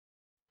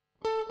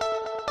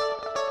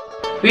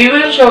We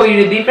will show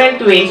you the different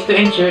ways to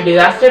ensure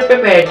disaster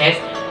preparedness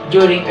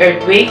during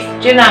earthquakes,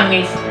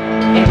 tsunamis,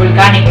 and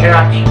volcanic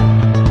eruption.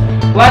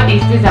 What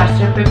is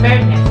disaster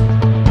preparedness?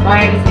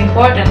 Why it is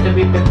important to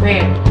be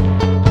prepared?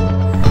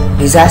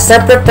 Disaster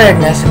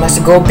preparedness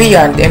must go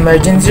beyond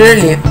emergency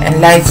relief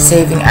and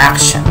life-saving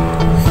action,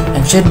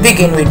 and should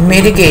begin with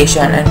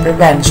mitigation and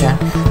prevention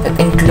that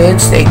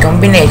includes a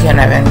combination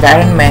of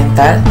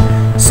environmental,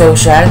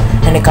 social,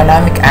 and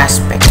economic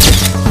aspects.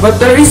 But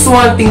there is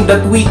one thing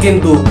that we can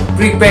do,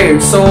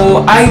 prepare.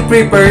 So I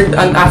prepared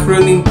an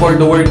acronym for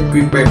the word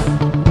prepare.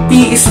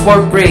 P is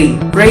for pray,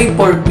 pray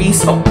for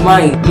peace of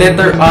mind.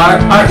 Letter R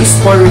is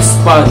for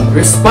respond,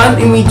 respond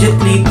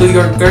immediately to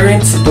your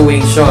current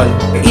situation.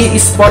 E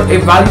is for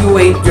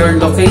evaluate your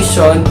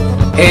location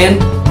and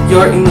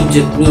your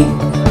immediate need.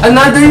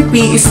 Another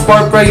P is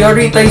for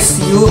prioritize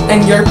you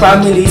and your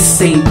family's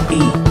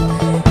safety.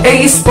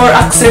 A is for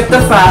accept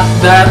the fact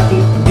that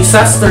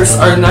disasters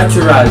are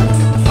natural.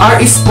 R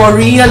is for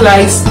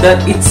realize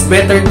that it's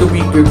better to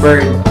be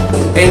prepared.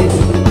 And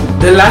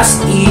the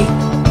last E,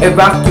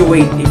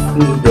 evacuate if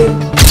needed.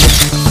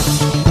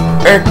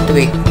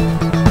 Earthquake.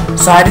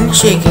 Sudden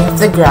shaking of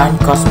the ground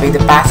caused by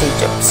the passage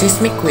of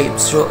seismic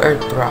waves through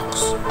earth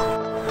rocks.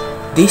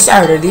 These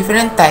are the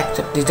different types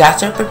of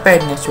disaster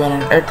preparedness when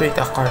an earthquake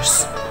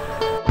occurs.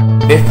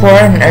 Before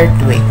an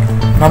earthquake.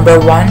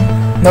 Number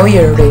 1. Know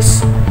your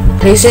risk.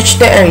 Research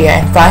the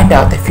area and find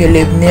out if you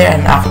live near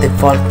an active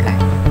fault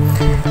line.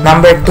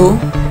 Number 2.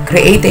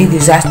 Create a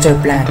disaster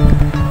plan.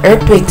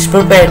 Earthquakes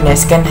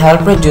preparedness can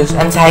help reduce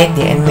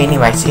anxiety and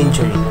minimize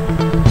injury.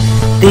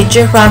 Teach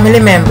your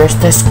family members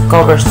the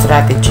cover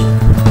strategy.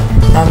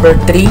 Number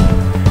 3.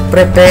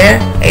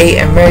 Prepare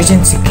an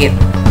emergency kit.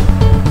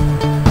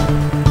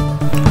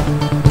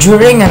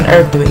 During an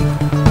earthquake.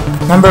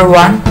 Number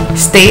 1.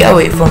 Stay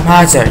away from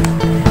hazard.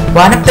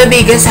 One of the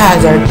biggest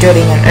hazards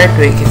during an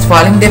earthquake is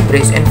falling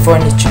debris and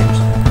furniture.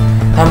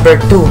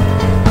 Number 2.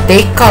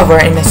 Take cover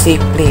in a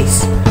safe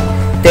place.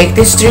 Take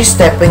these 3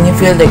 steps when you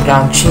feel the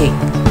ground shake.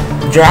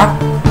 Drop,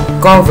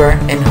 cover,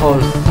 and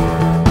hold.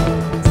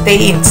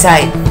 Stay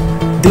inside.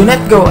 Do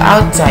not go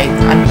outside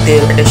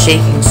until the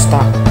shaking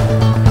stops.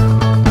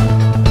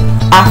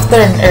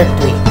 After an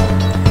earthquake.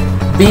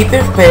 Be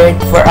prepared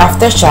for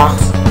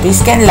aftershocks.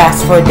 This can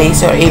last for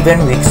days or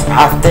even weeks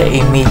after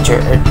a major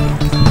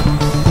earthquake.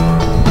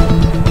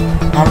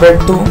 Number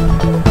 2.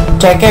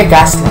 Check your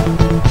gas line.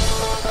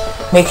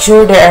 Make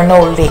sure there are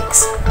no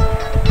leaks.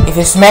 If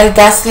you smell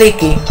gas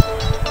leaking,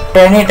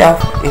 turn it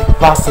off if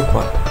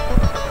possible.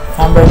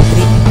 Number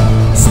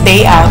 3.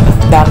 Stay out of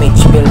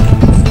damaged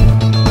buildings.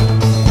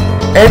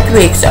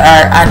 Earthquakes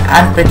are an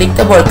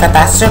unpredictable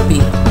catastrophe,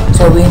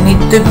 so we need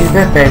to be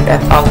prepared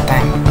at all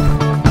times.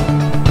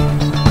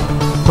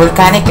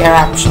 Volcanic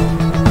eruption.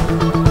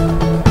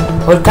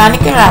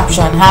 Volcanic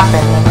eruption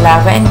happen when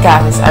lava and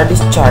gases are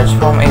discharged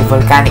from a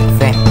volcanic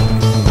vent.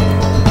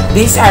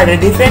 These are the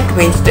different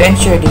ways to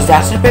ensure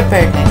disaster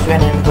preparedness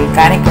when a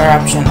volcanic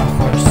eruption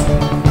occurs.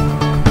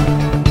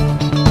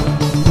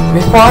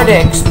 Before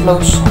the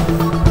explosion.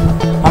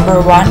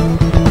 Number 1.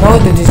 Know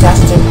the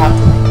disaster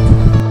hotline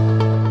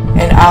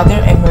and other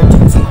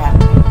emergency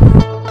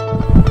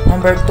hotline.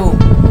 Number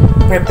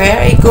 2.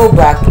 Prepare a go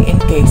bag in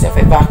case of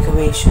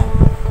evacuation.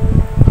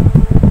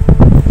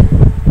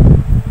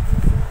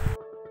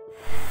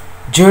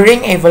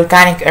 During a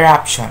volcanic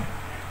eruption.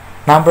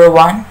 Number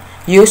 1.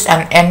 Use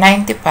an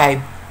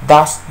N95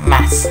 dust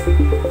mask.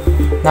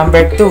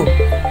 Number 2.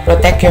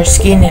 Protect your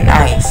skin and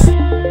eyes.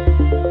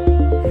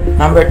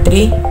 Number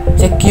 3.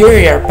 Secure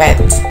your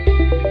pets.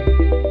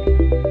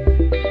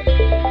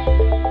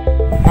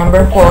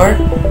 Number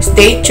 4.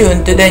 Stay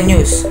tuned to the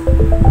news.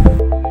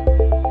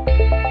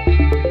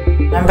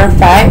 Number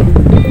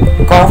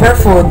 5. Cover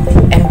food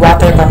and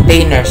water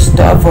containers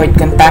to avoid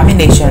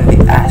contamination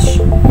with ash.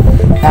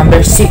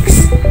 Number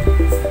 6.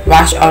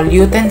 Wash all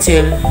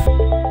utensils.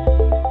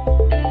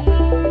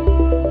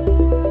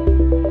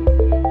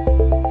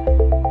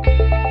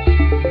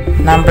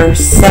 Number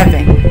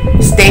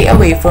 7. Stay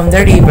away from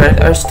the river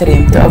or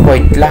stream to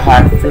avoid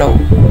lahar flow.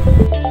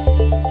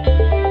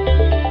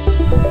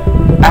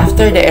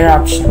 After the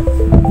eruption.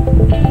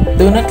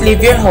 Do not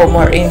leave your home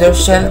or indoor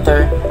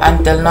shelter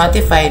until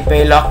notified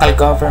by local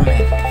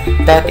government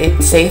that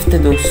it's safe to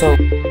do so.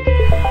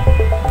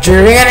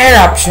 During an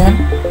eruption,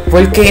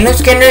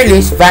 volcanoes can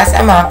release vast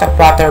amounts of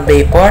water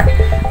vapor,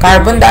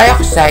 carbon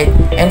dioxide,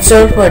 and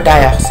sulfur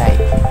dioxide.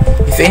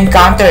 If you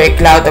encounter a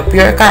cloud of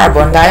pure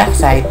carbon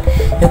dioxide,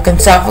 you can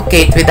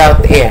suffocate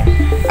without air.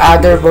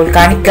 Other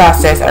volcanic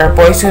gases are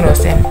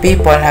poisonous and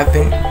people have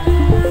been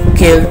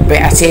killed by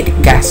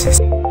acidic gases.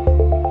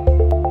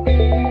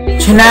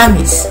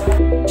 Tsunamis.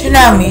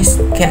 Tsunamis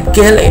can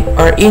kill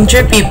or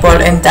injure people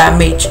and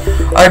damage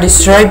or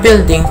destroy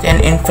buildings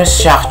and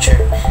infrastructure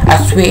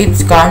as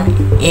waves come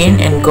in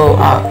and go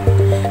out.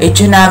 A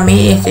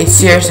tsunami is a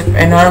series of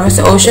enormous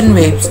ocean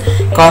waves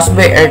caused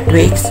by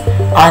earthquakes,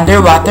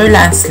 underwater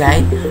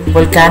landslide,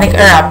 volcanic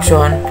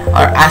eruption,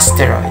 or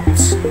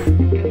asteroids.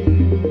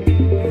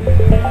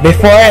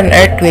 Before an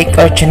earthquake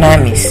or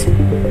tsunamis.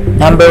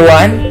 Number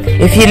 1.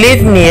 If you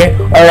live near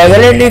or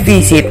regularly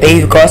visit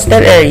a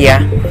coastal area,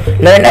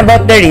 learn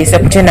about the risk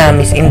of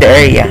tsunamis in the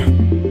area.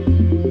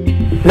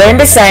 Learn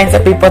the signs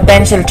of a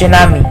potential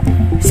tsunami,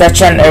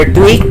 such as an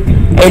earthquake,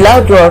 a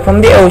loud roar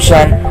from the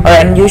ocean, or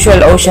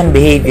unusual ocean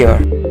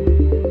behavior.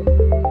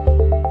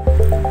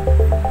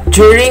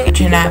 During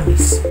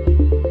tsunamis.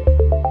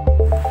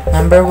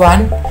 Number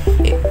 1.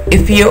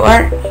 If you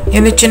are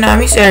in the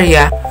tsunamis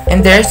area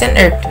and there is an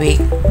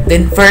earthquake,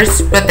 then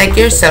first protect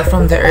yourself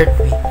from the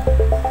earthquake.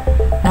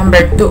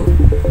 Number 2.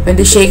 When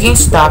the shaking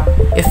stops,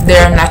 if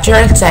there are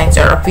natural signs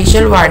or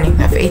official warning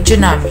of a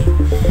tsunami,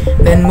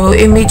 then move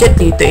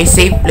immediately to a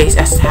safe place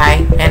as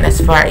high and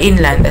as far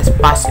inland as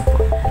possible.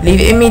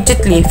 Leave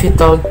immediately if you're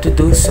told to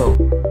do so.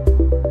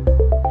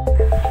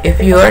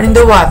 If you are in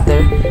the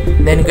water,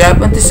 then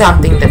grab onto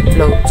something that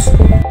floats.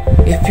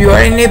 If you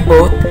are in a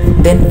boat,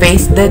 then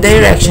face the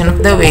direction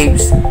of the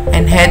waves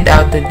and head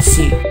out to the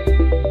sea.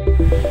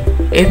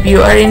 If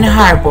you are in a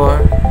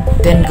harbor,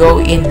 then go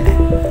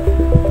inland.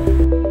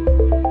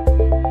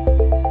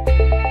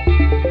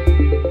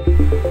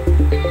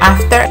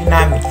 After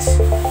tsunamis.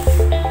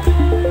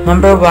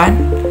 Number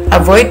 1.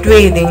 Avoid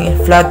wading in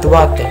flood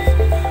water.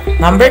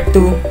 Number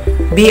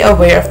 2. Be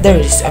aware of the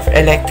risk of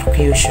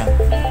electrocution.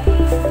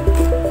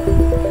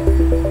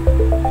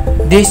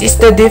 This is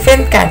the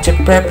different kinds of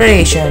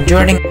preparation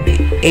during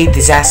a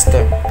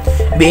disaster.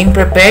 Being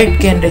prepared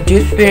can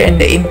reduce fear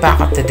and the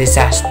impact of the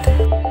disaster.